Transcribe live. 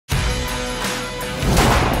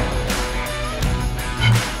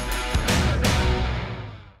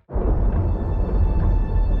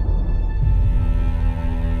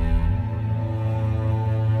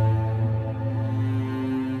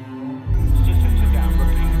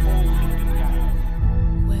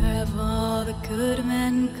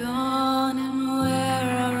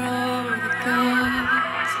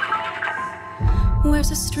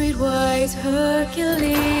rise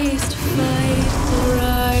Hercules to fight the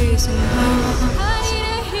rising sun. I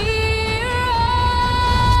need a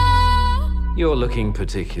hero. You're looking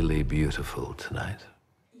particularly beautiful tonight.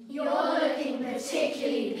 You're looking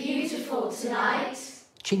particularly beautiful tonight.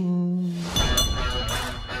 Ching.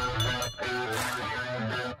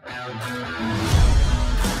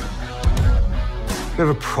 We have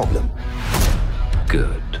a problem.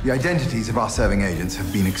 Good. The identities of our serving agents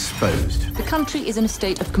have been exposed. The country is in a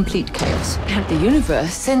state of complete chaos, and the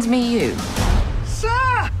universe sends me you.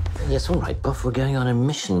 Sir! Yes, all right, Buff. We're going on a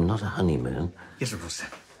mission, not a honeymoon. Yes, of course.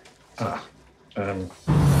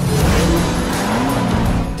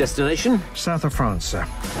 Destination? South of France, sir.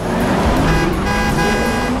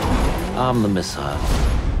 Arm the missile.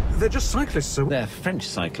 They're just cyclists, sir. They're French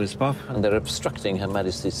cyclists, Buff, and they're obstructing Her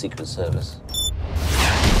Majesty's Secret Service.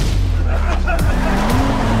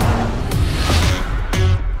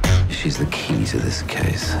 She's the key to this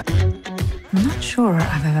case. I'm not sure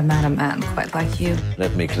I've ever met a man quite like you.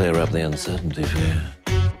 Let me clear up the uncertainty for you.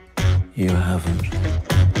 You haven't.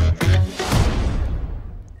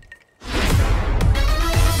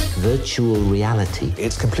 Virtual reality.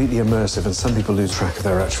 It's completely immersive, and some people lose track of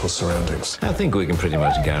their actual surroundings. I think we can pretty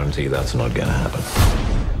much guarantee that's not going to happen.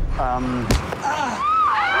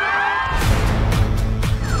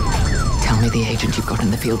 Tell me the agent you've got in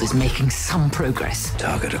the field is making some progress.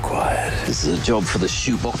 Target acquired. This is a job for the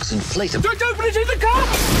shoebox inflator. Don't open it in the car!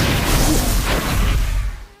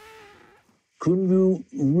 Can you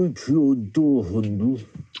reach your door handle?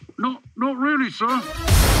 Not really, sir.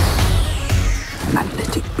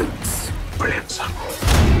 Magnetic boots. Brilliant, sir.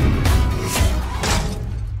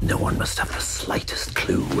 No one must have the slightest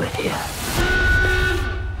clue we're here.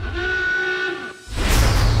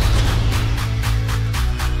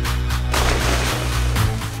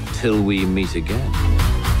 Till we meet again.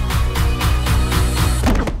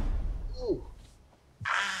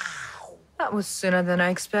 That was sooner than I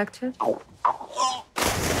expected.